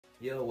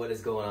Yo, what is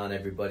going on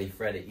everybody?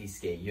 Fred at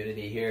Eastgate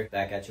Unity here,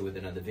 back at you with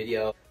another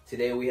video.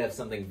 Today we have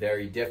something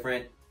very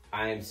different.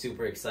 I am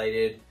super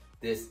excited.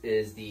 This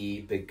is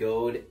the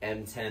BEGODE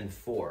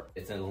MTEN4.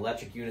 It's an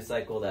electric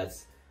unicycle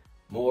that's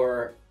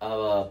more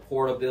of a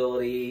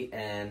portability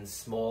and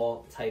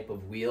small type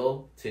of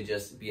wheel to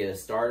just be a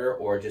starter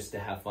or just to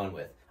have fun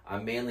with. I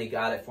mainly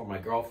got it for my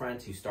girlfriend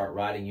to start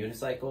riding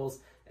unicycles,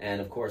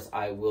 and of course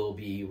I will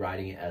be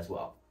riding it as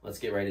well. Let's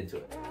get right into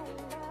it.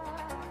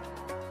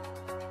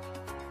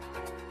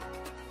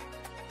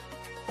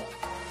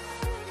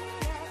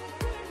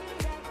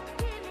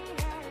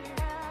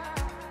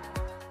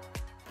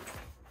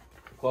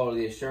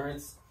 Quality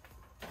assurance,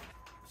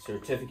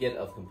 certificate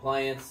of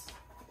compliance,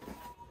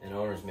 and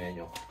owner's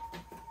manual.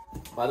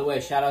 By the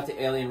way, shout out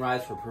to Alien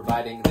Rides for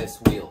providing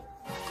this wheel.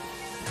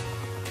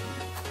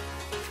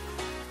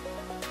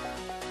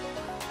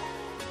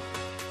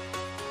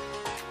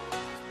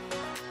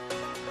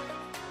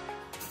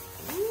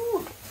 Woo.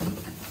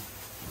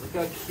 Look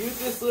how cute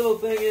this little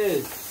thing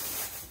is.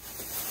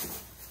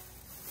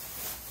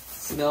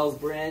 Smells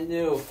brand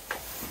new.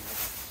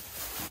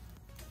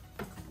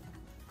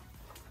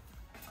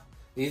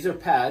 These are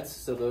pads,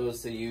 so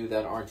those of you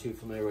that aren't too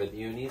familiar with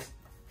unis,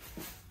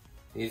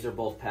 these are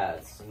both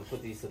pads. I'm going to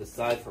put these to the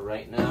side for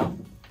right now.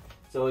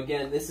 So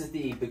again, this is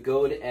the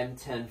BEGODE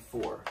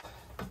MTEN4.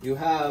 You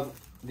have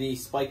the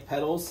spike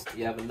pedals,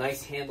 you have a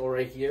nice handle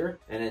right here,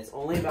 and it's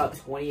only about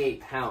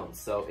 28 pounds,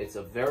 so it's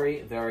a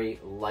very, very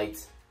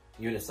light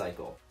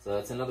unicycle. So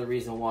that's another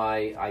reason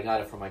why I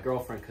got it for my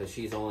girlfriend, because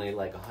she's only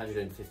like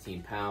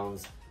 115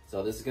 pounds.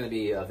 So this is going to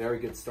be a very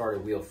good starter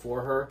wheel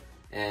for her.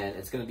 And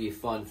it's going to be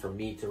fun for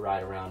me to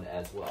ride around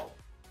as well.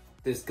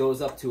 This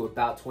goes up to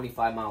about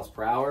 25 miles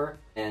per hour,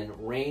 and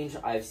range,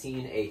 I've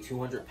seen a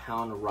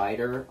 200-pound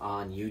rider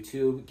on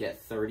YouTube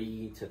get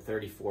 30 to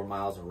 34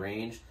 miles of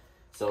range.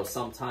 So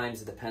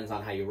sometimes it depends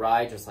on how you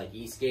ride, just like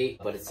Eastgate,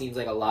 but it seems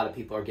like a lot of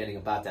people are getting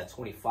about that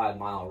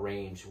 25-mile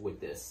range with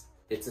this.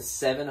 It's a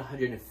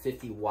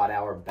 750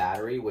 watt-hour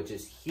battery, which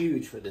is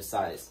huge for this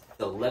size.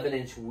 The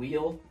 11-inch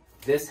wheel,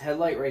 this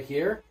headlight right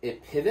here,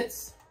 it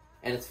pivots,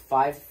 and it's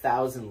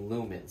 5,000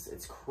 lumens.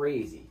 It's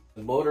crazy.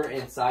 The motor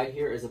inside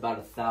here is about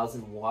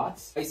 1,000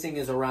 watts. Pricing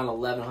is around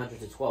 $1,100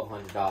 to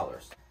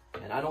 $1,200.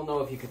 And I don't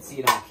know if you can see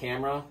it on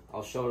camera.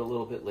 I'll show it a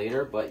little bit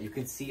later, but you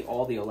can see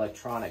all the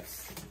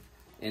electronics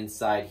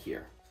inside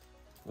here,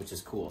 which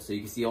is cool. So you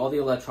can see all the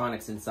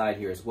electronics inside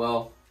here as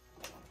well.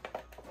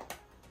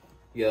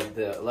 You have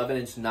the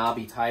 11-inch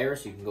knobby tire,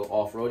 so you can go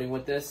off-roading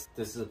with this.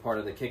 This is a part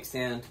of the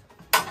kickstand.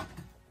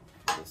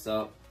 Put this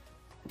up.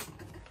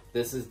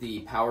 This is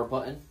the power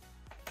button.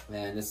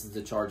 And this is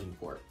the charging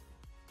port.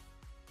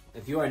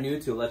 If you are new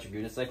to electric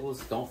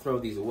unicycles, don't throw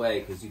these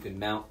away because you can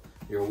mount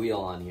your wheel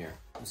on here.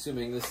 I'm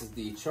assuming this is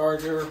the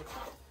charger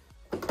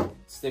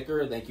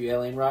sticker. Thank you,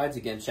 Alien Rides.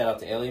 Again, shout out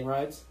to Alien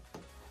Rides.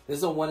 This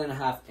is a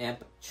 1.5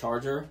 amp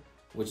charger,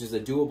 which is a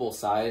doable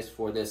size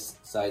for this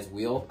size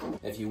wheel.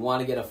 If you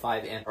want to get a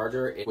 5 amp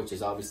charger, which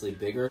is obviously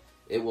bigger,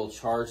 it will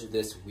charge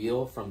this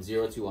wheel from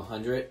 0 to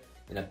 100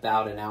 in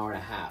about an hour and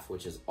a half,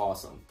 which is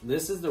awesome.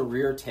 This is the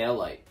rear tail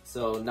light.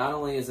 So not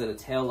only is it a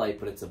tail light,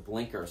 but it's a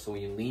blinker. So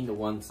when you lean to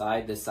one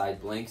side, this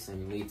side blinks,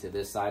 and you lean to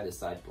this side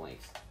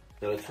blinks.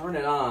 So to turn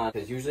it on,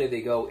 because usually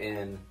they go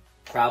in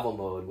travel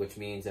mode, which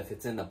means if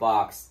it's in the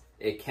box,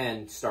 it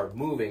can start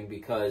moving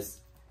because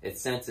it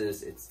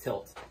senses its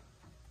tilt.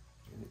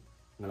 I'm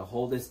gonna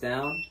hold this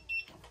down,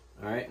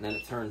 all right, and then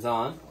it turns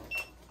on.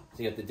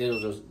 So you have the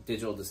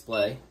digital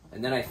display.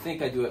 And then I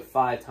think I do it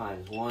 5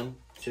 times. 1,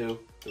 2,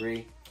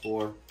 3,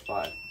 4,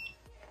 5.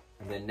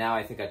 And then now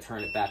I think I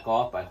turn it back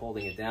off by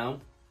holding it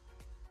down.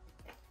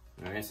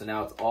 All right, so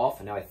now it's off.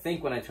 And now I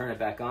think when I turn it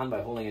back on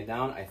by holding it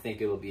down, I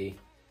think it will be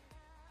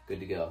good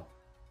to go.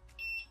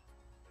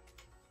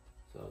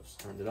 So I just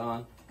turned it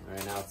on. All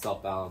right, now it's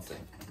self-balancing.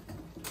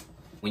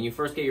 When you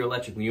first get your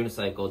electric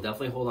unicycle,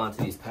 definitely hold on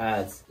to these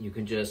pads. You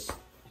can just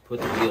put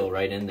the wheel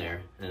right in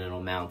there and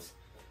it'll mount. So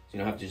you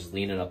don't have to just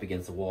lean it up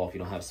against the wall if you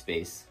don't have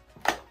space.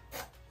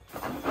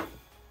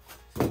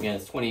 So again,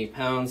 it's 28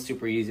 pounds,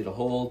 super easy to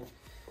hold.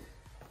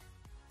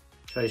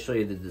 Try to show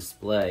you the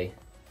display.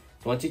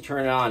 So once you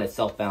turn it on, it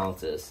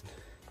self-balances.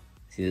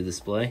 See the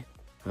display?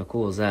 How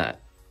cool is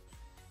that?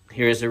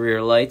 Here's the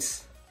rear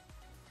lights,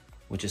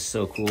 which is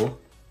so cool.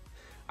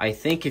 I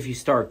think if you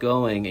start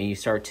going and you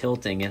start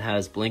tilting, it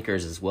has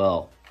blinkers as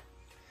well.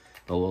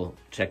 But we'll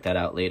check that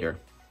out later.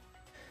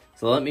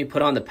 So let me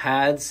put on the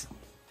pads,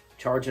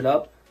 charge it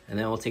up, and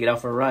then we'll take it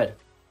out for a ride.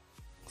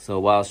 So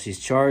while she's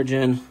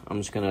charging, I'm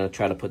just gonna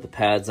try to put the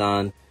pads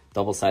on.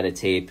 Double-sided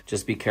tape.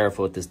 Just be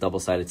careful with this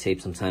double-sided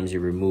tape. Sometimes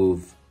you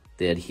remove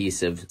the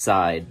adhesive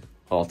side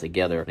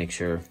altogether. Make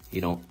sure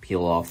you don't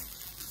peel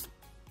off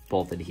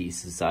both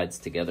adhesive sides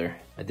together.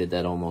 I did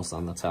that almost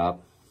on the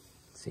top.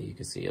 See, you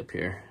can see up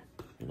here.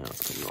 And now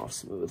it's coming off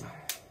smooth.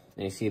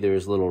 And you see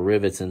there's little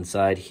rivets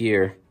inside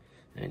here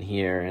and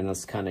here, and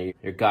that's kind of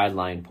your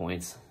guideline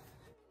points.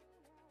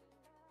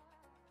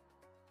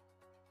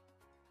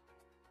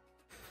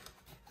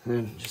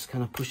 And just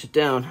kind of push it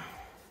down.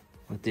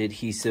 Let the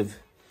adhesive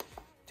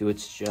do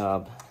its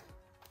job.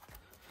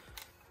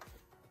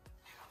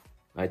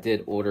 I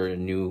did order a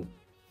new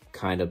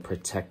kind of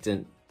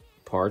protectant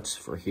parts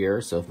for here,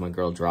 so if my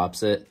girl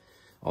drops it,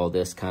 all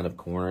this kind of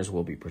corners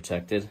will be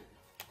protected.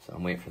 So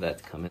I'm waiting for that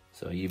to come in.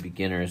 So you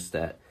beginners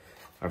that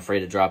are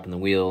afraid of dropping the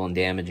wheel and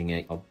damaging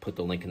it, I'll put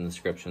the link in the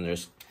description.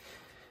 There's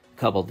a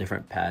couple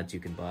different pads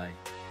you can buy.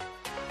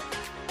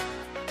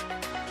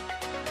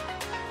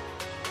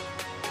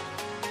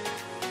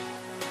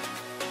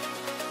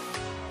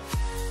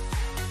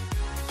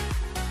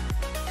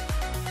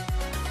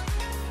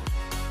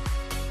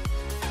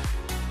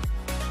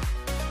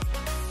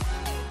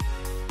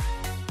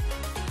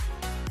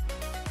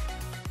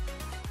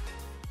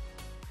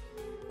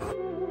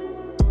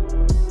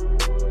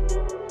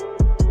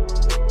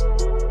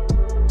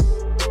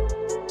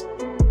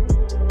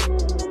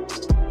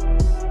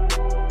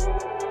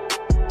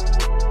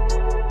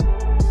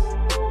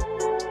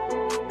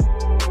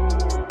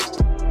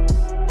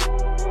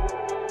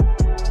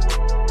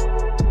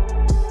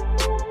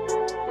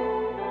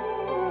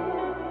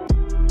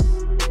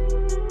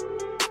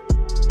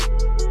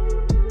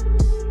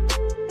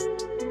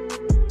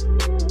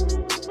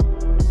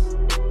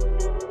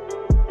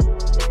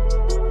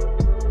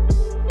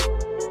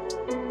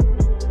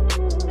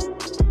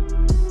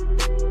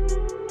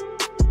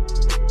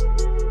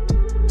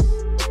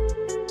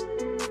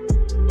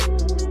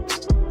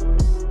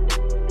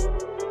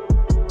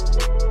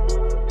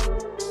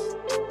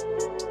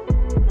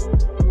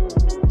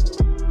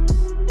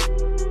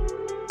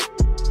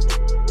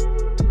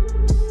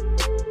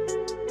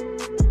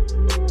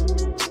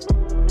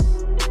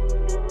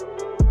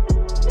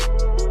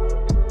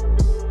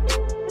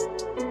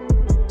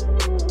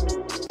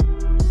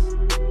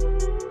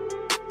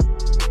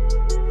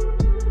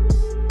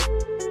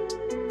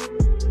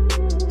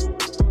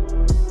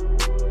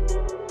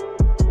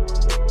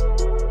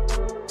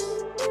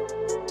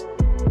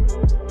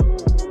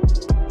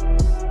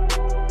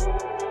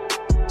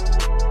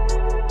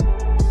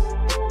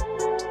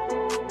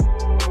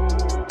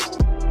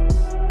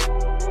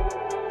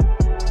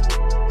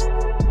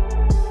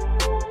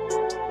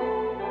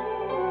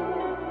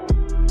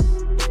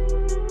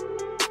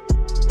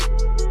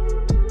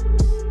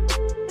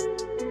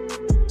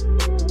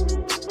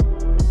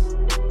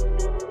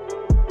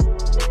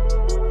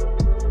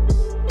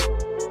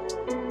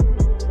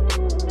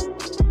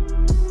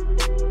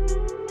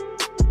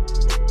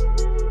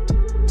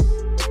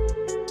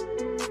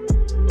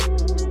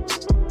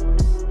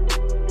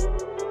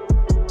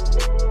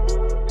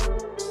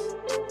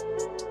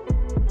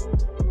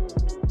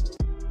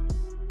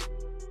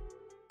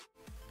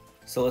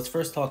 So let's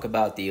first talk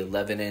about the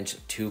 11-inch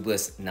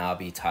tubeless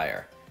knobby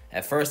tire.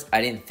 At first,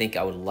 I didn't think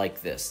I would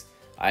like this.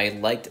 I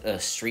liked a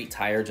street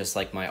tire just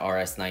like my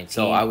RS19.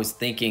 So I was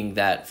thinking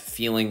that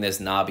feeling this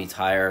knobby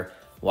tire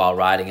while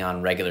riding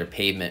on regular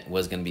pavement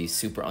was gonna be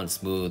super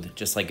unsmooth,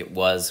 just like it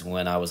was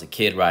when I was a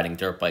kid riding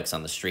dirt bikes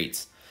on the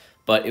streets.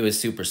 But it was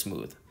super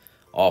smooth.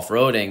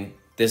 Off-roading,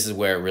 this is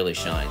where it really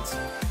shines.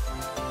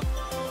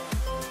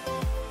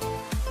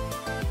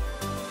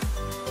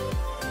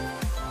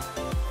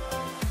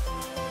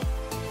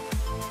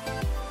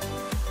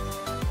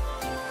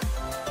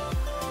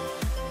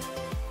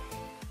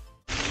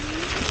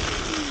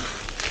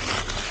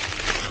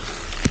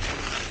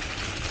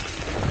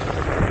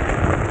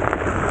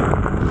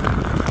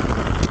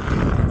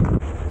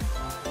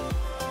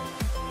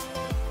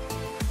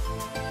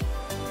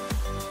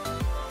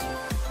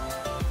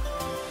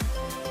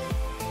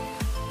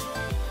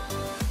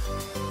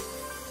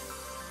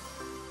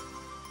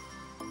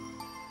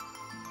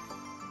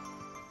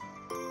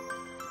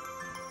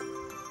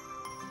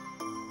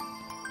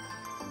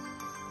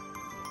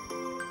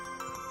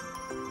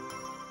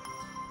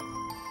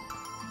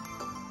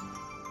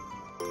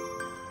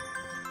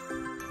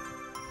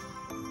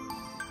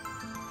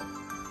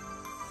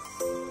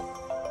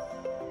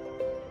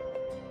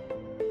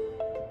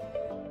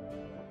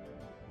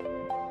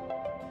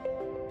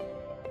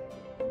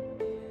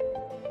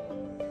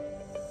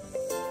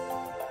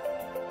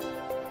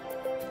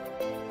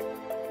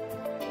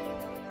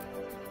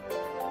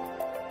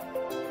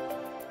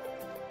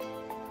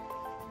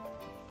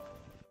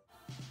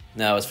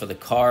 Now as for the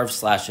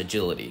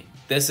carve/agility,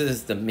 this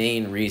is the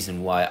main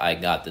reason why I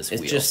got this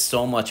wheel. It's just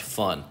so much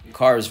fun. It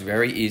carves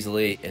very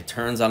easily, it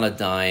turns on a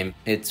dime,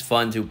 it's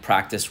fun to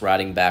practice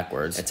riding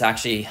backwards. It's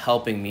actually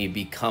helping me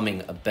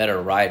becoming a better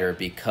rider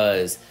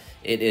because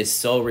it is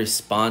so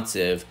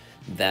responsive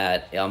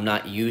that I'm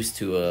not used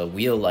to a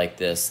wheel like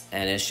this,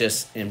 and it's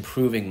just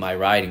improving my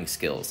riding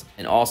skills.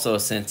 And also,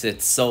 since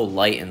it's so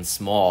light and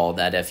small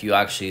that if you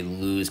actually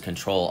lose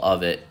control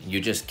of it, you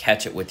just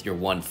catch it with your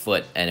one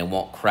foot and it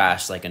won't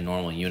crash like a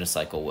normal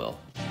unicycle will.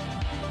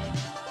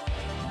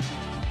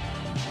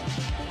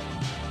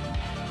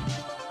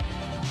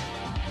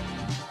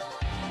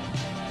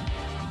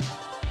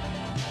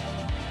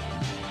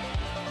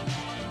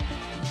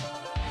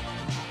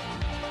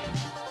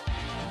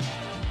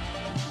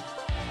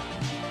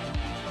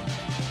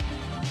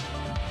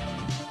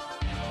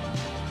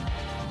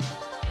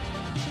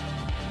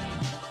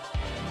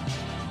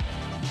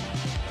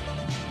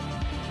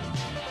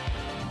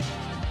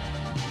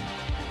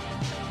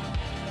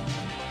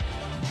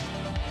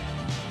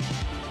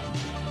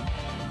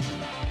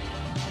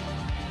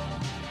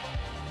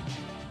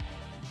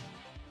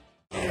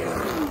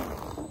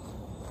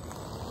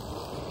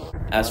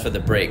 As for the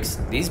brakes,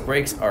 these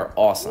brakes are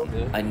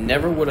awesome. I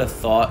never would have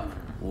thought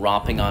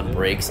romping on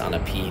brakes on a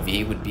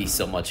PV would be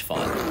so much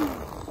fun.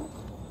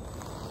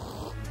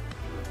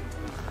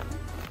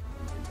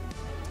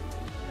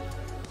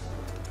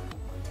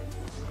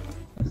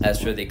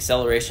 As for the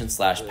acceleration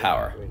 /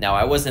 power, now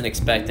I wasn't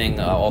expecting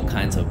all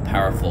kinds of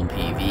powerful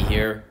PV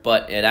here,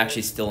 but it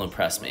actually still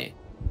impressed me.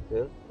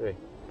 2, 3.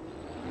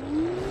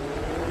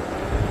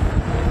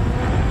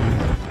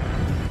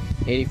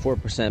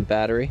 84%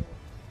 battery.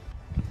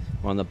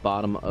 We're on the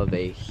bottom of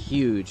a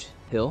huge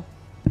hill,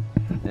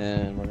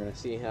 and we're gonna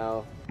see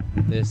how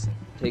this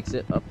takes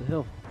it up the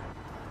hill.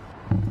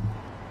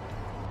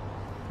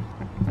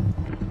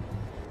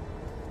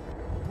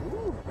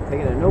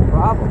 Taking it no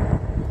problem.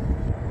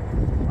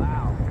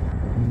 Wow.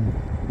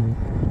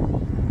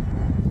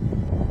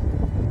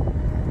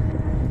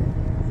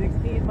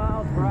 16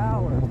 miles per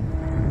hour.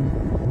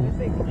 This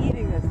thing's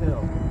eating this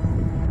hill.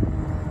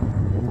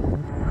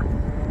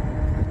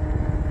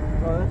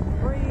 Oh, that's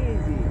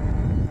crazy.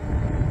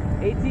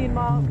 18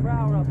 miles per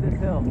hour up this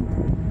hill.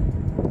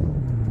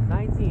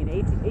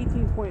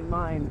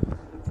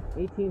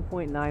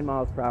 18.9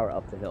 miles per hour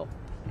up the hill.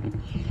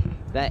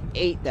 That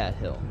ate that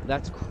hill.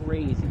 That's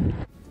crazy.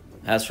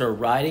 As for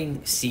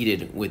riding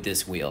seated with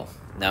this wheel,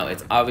 now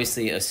it's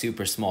obviously a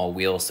super small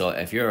wheel, so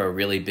if you're a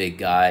really big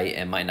guy,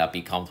 it might not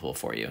be comfortable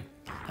for you.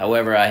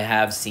 However, I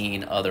have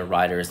seen other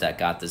riders that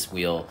got this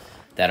wheel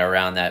that are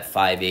around that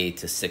 5'8"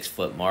 to 6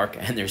 foot mark,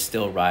 and they're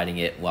still riding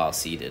it while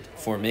seated.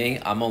 For me,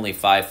 I'm only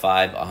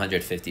 5'5",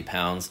 150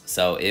 pounds,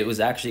 so it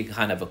was actually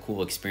kind of a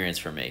cool experience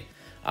for me.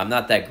 I'm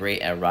not that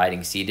great at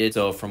riding seated,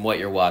 so from what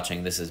you're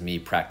watching, this is me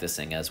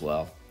practicing as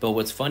well. But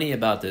what's funny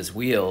about this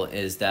wheel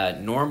is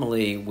that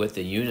normally with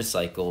the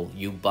unicycle,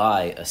 you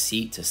buy a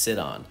seat to sit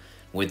on.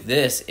 With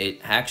this,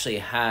 it actually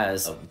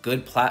has a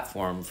good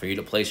platform for you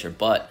to place your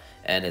butt,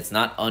 and it's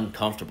not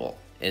uncomfortable.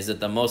 Is it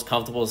the most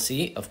comfortable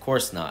seat? Of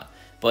course not.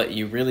 But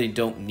you really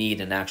don't need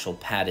an actual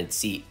padded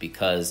seat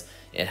because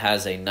it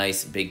has a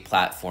nice big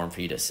platform for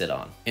you to sit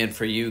on. And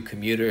for you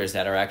commuters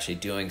that are actually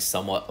doing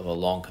somewhat of a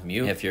long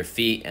commute, if your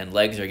feet and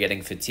legs are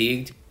getting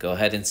fatigued, go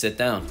ahead and sit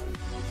down.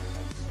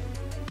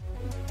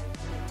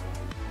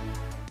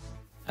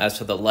 As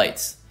for the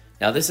lights,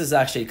 now this is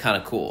actually kind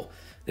of cool.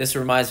 This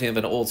reminds me of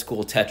an old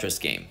school Tetris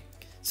game.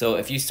 So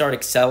if you start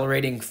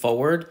accelerating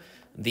forward,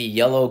 the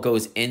yellow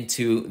goes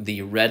into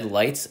the red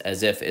lights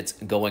as if it's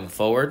going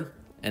forward.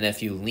 And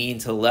if you lean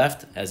to the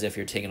left, as if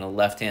you're taking a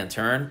left-hand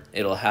turn,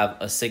 it'll have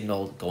a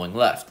signal going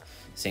left.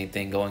 Same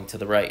thing going to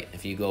the right.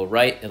 If you go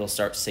right, it'll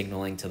start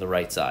signaling to the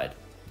right side.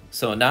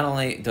 So not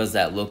only does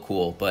that look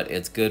cool, but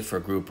it's good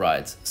for group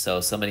rides. So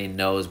somebody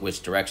knows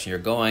which direction you're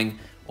going,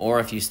 or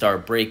if you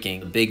start braking,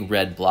 the big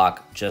red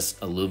block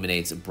just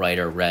illuminates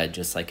brighter red,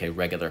 just like a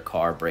regular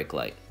car brake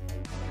light.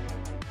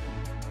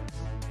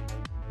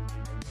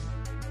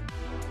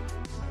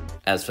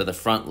 As for the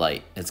front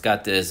light, it's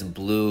got this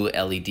blue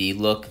LED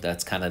look.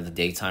 That's kind of the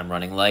daytime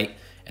running light.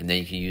 And then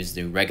you can use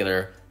the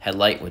regular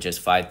headlight, which is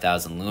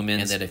 5,000 lumens.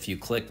 And then if you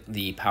click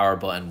the power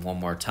button one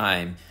more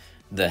time,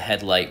 the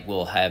headlight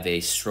will have a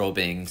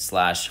strobing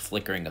 /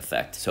 flickering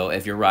effect. So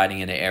if you're riding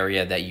in an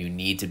area that you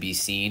need to be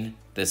seen,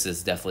 this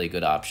is definitely a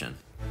good option.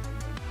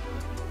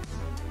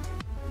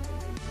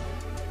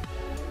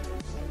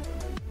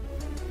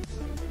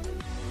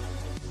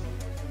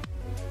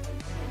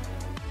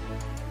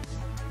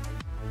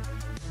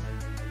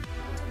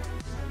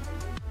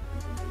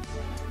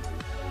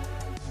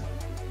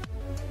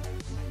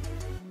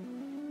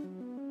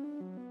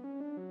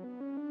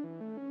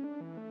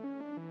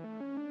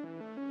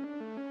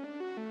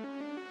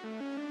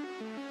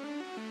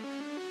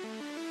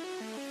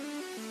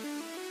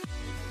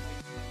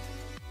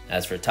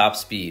 As for top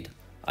speed,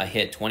 I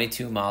hit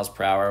 22 miles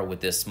per hour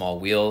with this small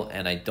wheel,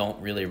 and I don't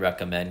really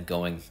recommend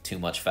going too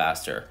much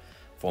faster.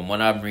 From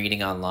what I'm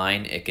reading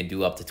online, it can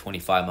do up to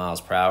 25 miles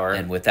per hour,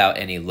 and without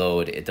any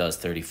load, it does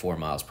 34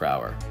 miles per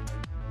hour.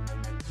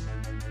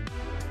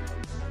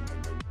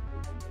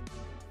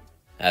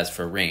 As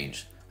for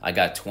range, I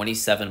got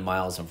 27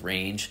 miles of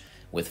range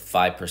with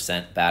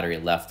 5% battery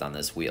left on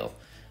this wheel.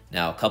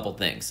 Now, a couple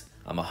things.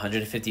 I'm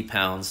 150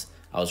 pounds.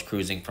 I was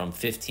cruising from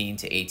 15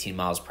 to 18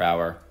 miles per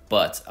hour,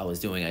 but I was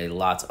doing a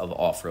lot of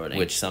off-roading,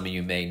 which some of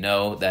you may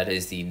know, that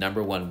is the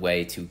 #1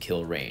 way to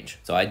kill range.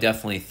 So I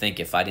definitely think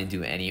if I didn't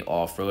do any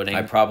off-roading,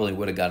 I probably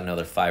would have got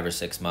another 5 or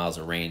 6 miles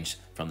of range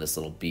from this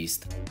little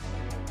beast.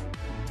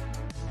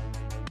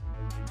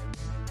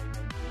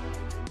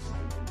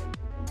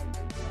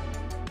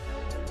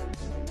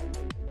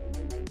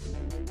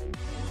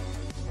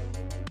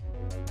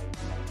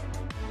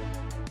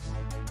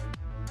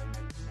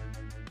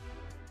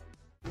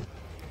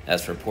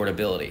 As for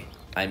portability,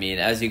 I mean,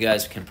 as you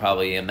guys can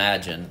probably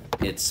imagine,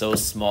 it's so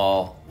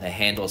small, the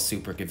handle's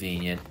super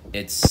convenient,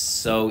 it's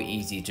so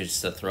easy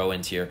just to throw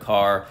into your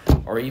car,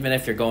 or even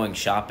if you're going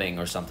shopping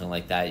or something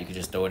like that, you can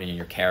just throw it in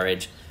your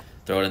carriage,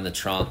 throw it in the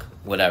trunk,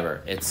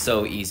 whatever. It's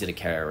so easy to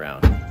carry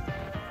around.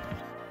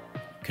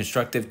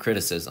 Constructive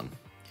criticism.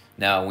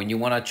 Now, when you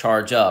want to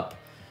charge up,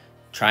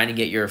 trying to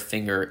get your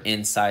finger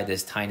inside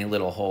this tiny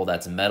little hole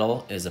that's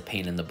metal is a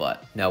pain in the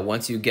butt. Now,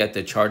 once you get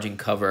the charging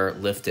cover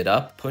lifted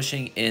up,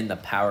 pushing in the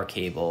power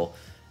cable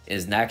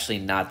is actually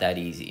not that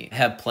easy. I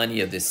have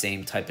plenty of the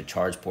same type of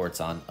charge ports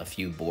on a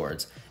few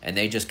boards, and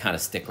they just kind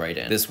of stick right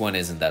in. This one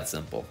isn't that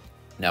simple.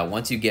 Now,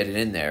 once you get it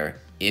in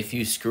there, if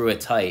you screw it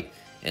tight,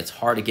 it's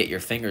hard to get your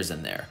fingers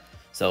in there.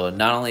 So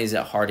not only is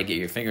it hard to get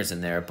your fingers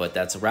in there, but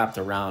that's wrapped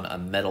around a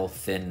metal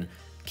thin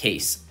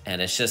case,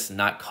 and it's just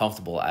not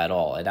comfortable at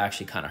all. It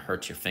actually kind of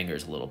hurts your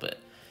fingers a little bit.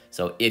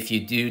 So if you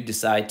do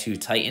decide to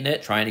tighten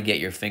it, trying to get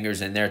your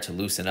fingers in there to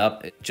loosen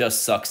up, it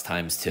just sucks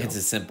times two. It's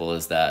as simple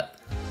as that.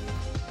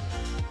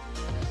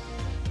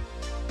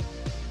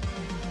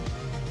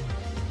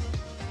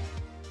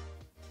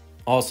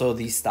 Also,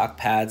 these stock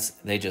pads,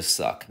 they just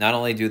suck. Not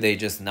only do they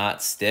just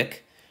not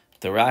stick,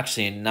 they're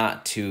actually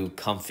not too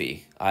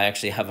comfy. I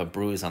actually have a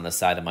bruise on the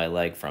side of my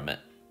leg from it.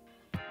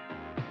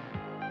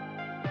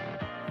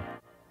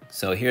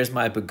 So here's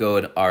my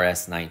BEGODE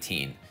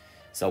RS19.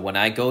 So when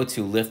I go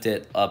to lift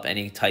it up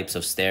any types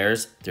of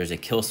stairs, there's a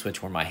kill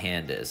switch where my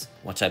hand is.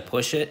 Once I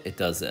push it, it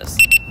does this.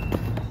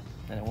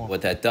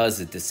 What that does,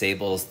 it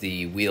disables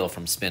the wheel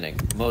from spinning.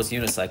 Most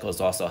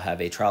unicycles also have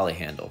a trolley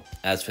handle.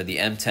 As for the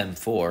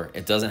M104,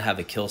 it doesn't have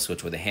a kill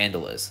switch where the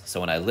handle is. So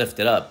when I lift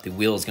it up, the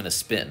wheel is gonna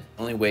spin.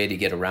 The only way to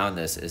get around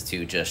this is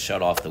to just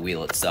shut off the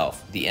wheel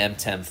itself. The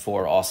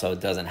M104 also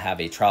doesn't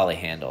have a trolley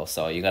handle,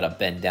 so you gotta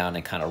bend down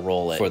and kind of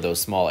roll it for those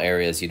small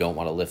areas you don't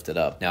wanna lift it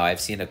up. Now,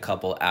 I've seen a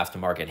couple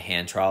aftermarket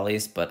hand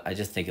trolleys, but I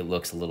just think it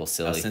looks a little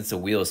silly. Since the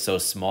wheel is so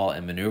small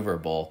and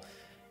maneuverable,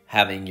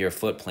 having your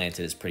foot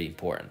planted is pretty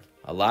important.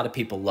 A lot of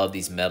people love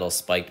these metal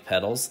spiked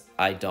pedals.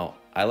 I don't.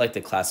 I like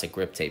the classic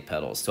grip tape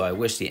pedals, so I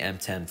wish the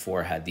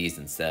M104 had these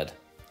instead.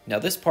 Now,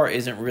 this part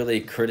isn't really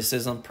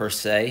criticism per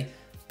se,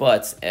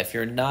 but if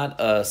you're not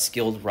a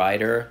skilled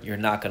rider, you're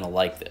not gonna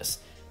like this,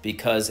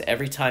 because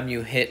every time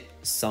you hit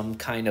some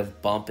kind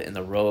of bump in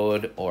the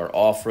road or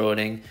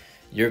off-roading,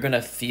 you're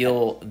gonna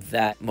feel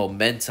that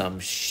momentum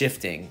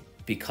shifting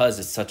because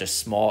it's such a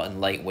small and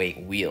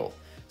lightweight wheel.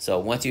 So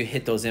once you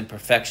hit those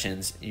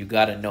imperfections, you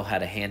gotta know how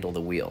to handle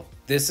the wheel.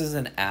 This is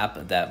an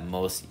app that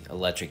most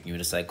electric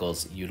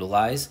unicycles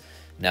utilize.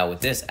 Now with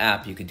this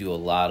app, you can do a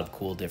lot of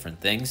cool different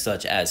things,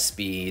 such as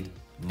speed,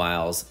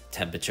 miles,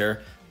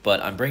 temperature,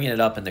 but I'm bringing it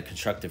up in the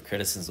constructive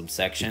criticism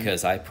section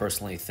because I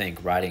personally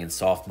think riding in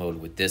soft mode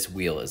with this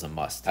wheel is a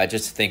must. I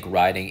just think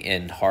riding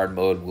in hard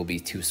mode will be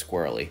too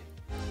squirrely.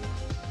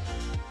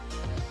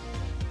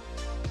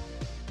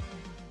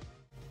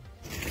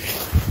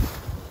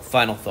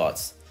 Final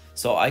thoughts.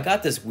 So I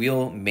got this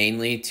wheel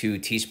mainly to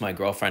teach my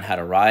girlfriend how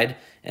to ride,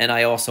 and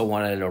I also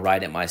wanted to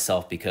ride it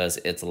myself because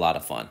it's a lot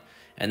of fun.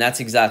 And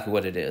that's exactly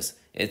what it is.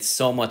 It's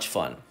so much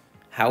fun.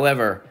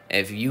 However,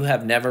 if you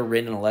have never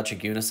ridden an electric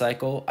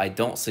unicycle, I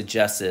don't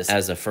suggest this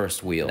as a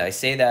first wheel. I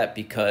say that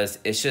because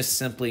it's just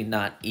simply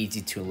not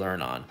easy to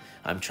learn on.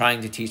 I'm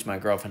trying to teach my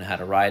girlfriend how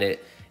to ride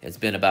it. It's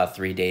been about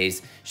 3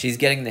 days. She's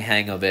getting the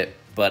hang of it,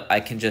 but I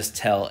can just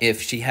tell if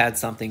she had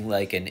something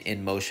like an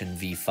InMotion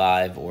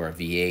V5 or a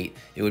V8,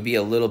 it would be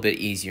a little bit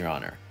easier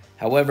on her.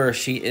 However,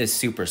 she is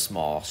super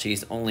small.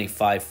 She's only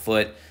 5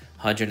 foot,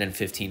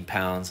 115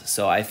 pounds,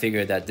 so I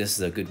figured that this is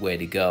a good way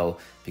to go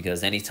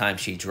because anytime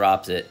she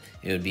drops it,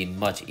 it would be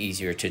much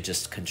easier to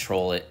just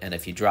control it, and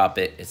if you drop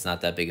it, it's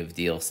not that big of a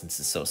deal since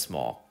it's so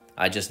small.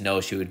 I just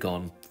know she would go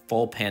in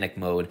full panic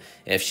mode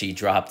if she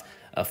dropped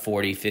a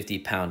 40, 50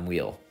 pound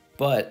wheel.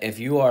 But if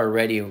you are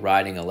already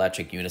riding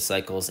electric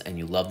unicycles and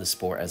you love the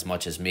sport as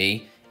much as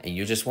me, and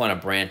you just want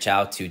to branch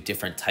out to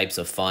different types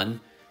of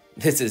fun,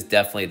 this is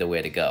definitely the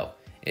way to go.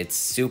 It's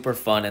super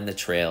fun in the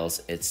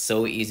trails. It's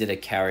so easy to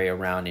carry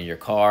around in your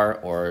car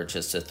or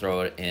just to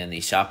throw it in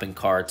the shopping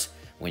cart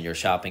when you're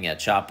shopping at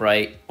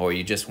ShopRite, or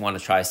you just want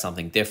to try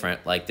something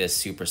different like this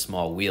super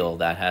small wheel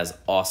that has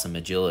awesome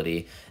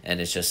agility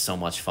and it's just so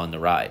much fun to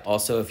ride.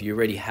 Also, if you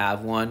already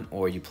have one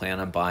or you plan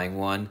on buying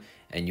one,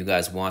 and you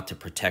guys want the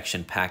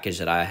protection package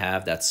that I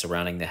have that's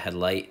surrounding the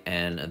headlight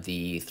and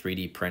the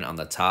 3D print on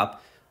the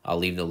top, I'll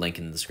leave the link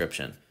in the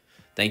description.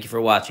 Thank you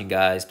for watching,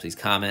 guys. Please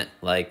comment,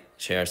 like,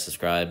 share,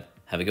 subscribe.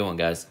 Have a good one,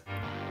 guys.